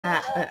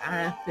but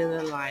I'm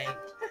feeling like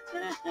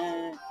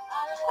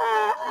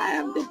I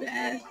am the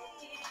best.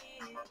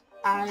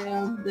 I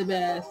am the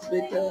best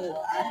because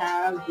I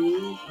have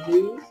these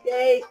new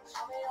skates.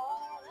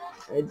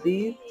 And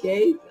these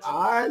skates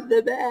are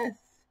the best.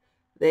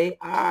 They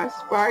are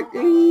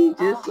sparkly,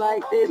 just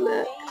like they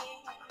look.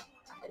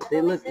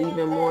 They look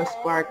even more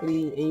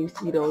sparkly, and you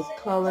see those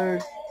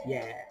colors.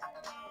 Yeah,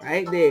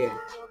 right there.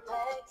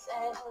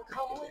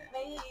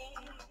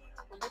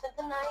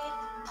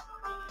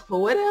 For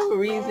whatever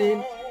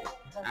reason,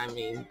 I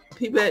mean,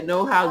 people that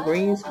know how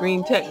green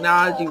screen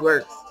technology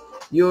works,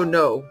 you'll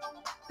know.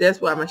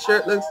 That's why my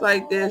shirt looks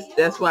like this.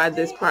 That's why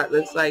this part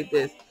looks like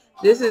this.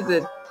 This is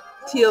a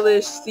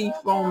tealish, sea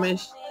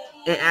foamish,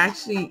 and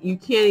actually you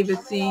can't even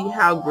see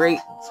how great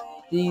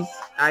these,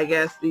 I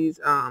guess, these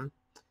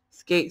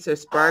skates are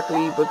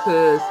sparkly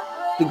because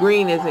the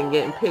green isn't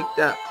getting picked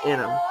up in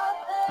them.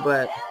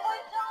 But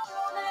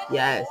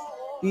yes,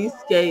 these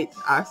skates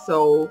are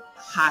so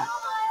hot.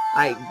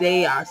 Like,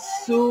 they are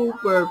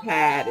super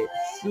padded.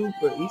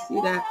 Super. You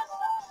see that?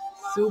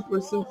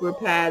 Super, super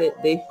padded.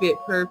 They fit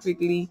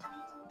perfectly.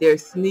 They're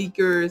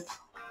sneakers.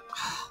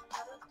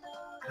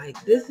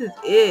 Like, this is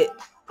it.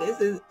 This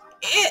is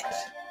it.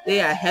 They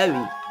are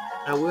heavy.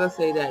 I will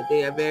say that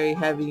they are very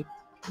heavy.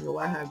 You know,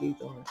 I have these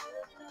on.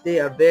 They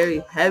are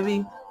very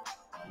heavy.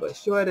 But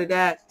short of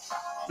that,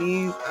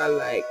 these are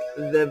like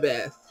the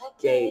best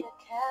skate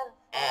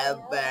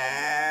ever.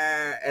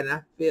 And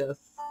I feel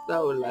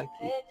so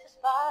lucky.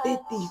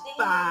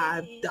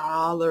 $55.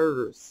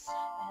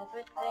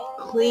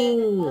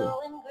 Clean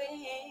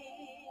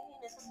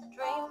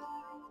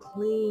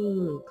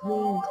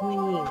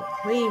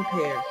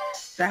pair.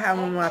 So I have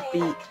on my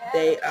feet.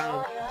 They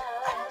I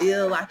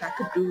feel like I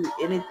could do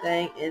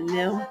anything in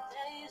them.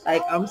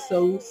 Like, I'm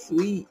so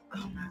sweet.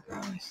 Oh my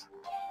gosh.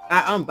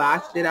 I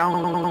unboxed it. I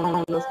don't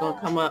know what's gonna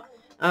come up.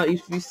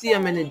 If you see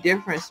I'm in a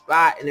different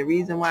spot, and the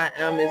reason why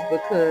I am is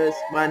because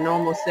my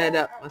normal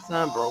setup, my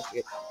son broke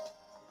it.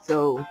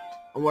 So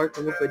I'm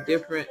working with a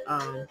different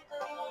what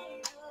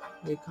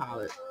do you call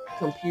it,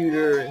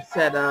 computer and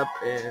setup,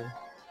 and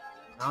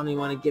I don't even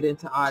want to get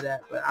into all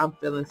that, but I'm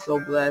feeling so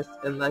blessed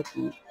and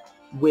lucky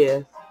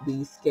with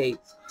these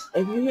skates.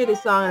 If you hear the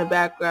song in the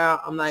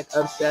background, I'm like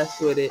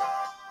obsessed with it.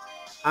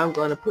 I'm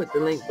going to put the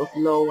link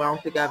below. I don't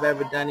think I've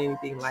ever done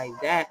anything like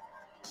that,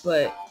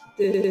 but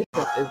this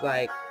is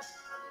like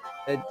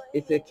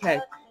it's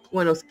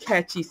one of those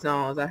catchy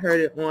songs. I heard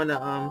it on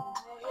a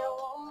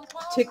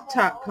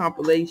TikTok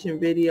compilation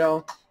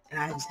video, and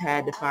I just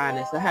had to find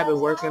it. So I have been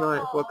working on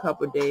it for a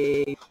couple of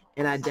days,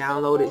 and I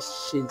downloaded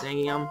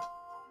Shazam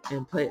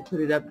and put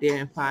it up there,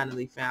 and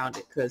finally found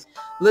it. Because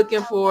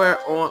looking for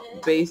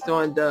it based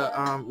on the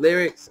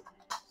lyrics,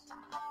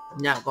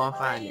 I'm not gonna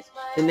find it.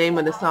 The name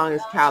of the song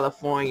is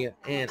California,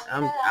 and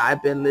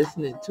I've been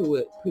listening to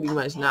it pretty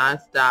much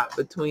nonstop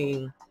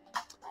between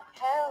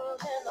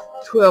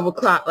 12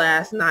 o'clock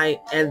last night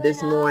and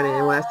this morning.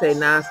 And when I say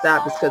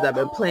nonstop, it's because I've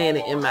been playing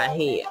it in my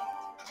head.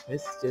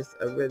 It's just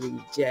a really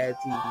jazzy,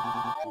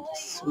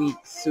 sweet,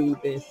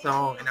 soothing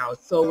song, and I was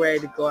so ready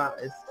to go out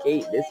and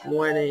skate this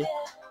morning.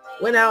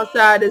 Went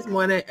outside this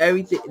morning,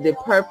 everything, the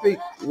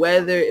perfect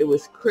weather. It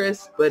was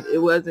crisp, but it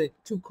wasn't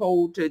too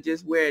cold to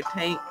just wear a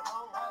tank,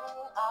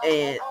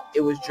 and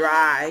it was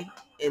dry.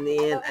 And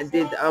then I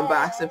did the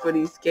unboxing for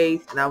these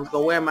skates, and I was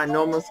gonna wear my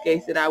normal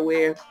skates that I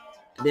wear,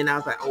 and then I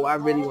was like, oh, I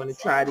really want to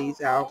try these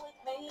out.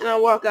 And I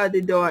walk out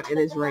the door, and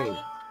it's raining.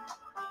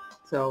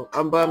 So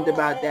I'm bummed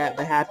about that,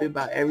 but happy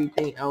about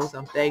everything else.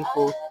 I'm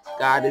thankful.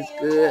 God is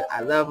good.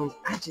 I love them.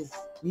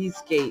 These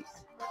skates,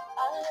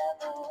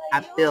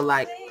 I feel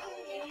like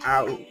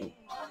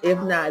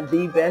if not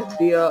the best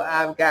deal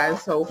I've gotten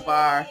so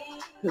far,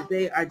 because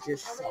they are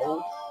just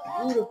so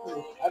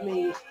beautiful. I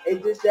mean,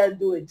 it just doesn't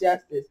do it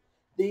justice.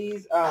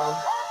 These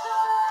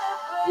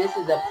this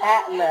is a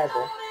patent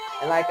leather,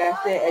 and like I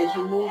said, as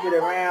you move it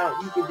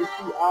around, you can just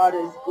see all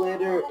this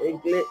glitter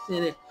and glitz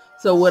in it.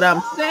 So what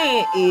I'm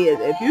saying is,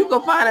 if you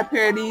can find a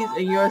pair of these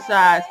in your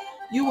size,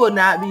 you will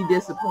not be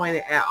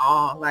disappointed at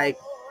all. Like,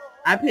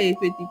 I paid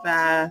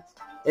 $55.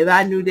 If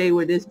I knew they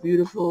were this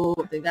beautiful,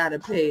 they gotta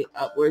pay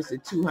upwards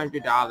of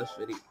 $200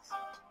 for these.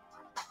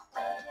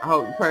 I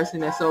hope the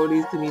person that sold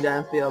these to me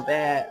doesn't feel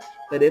bad.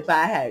 But if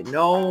I had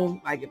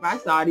known, like if I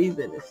saw these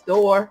in the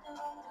store,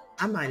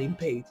 I might even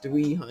pay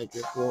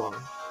 $300 for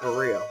them. For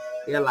real.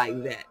 They're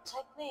like that.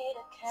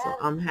 So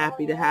I'm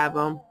happy to have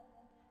them.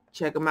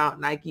 Check them out,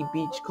 Nike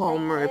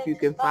Beachcomber, if you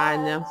can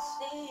find them.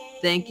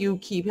 Thank you.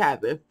 Keep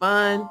having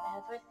fun.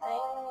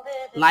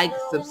 Like,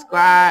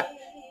 subscribe,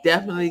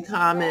 definitely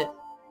comment,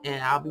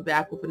 and I'll be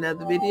back with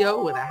another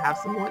video when I have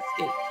some more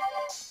skates.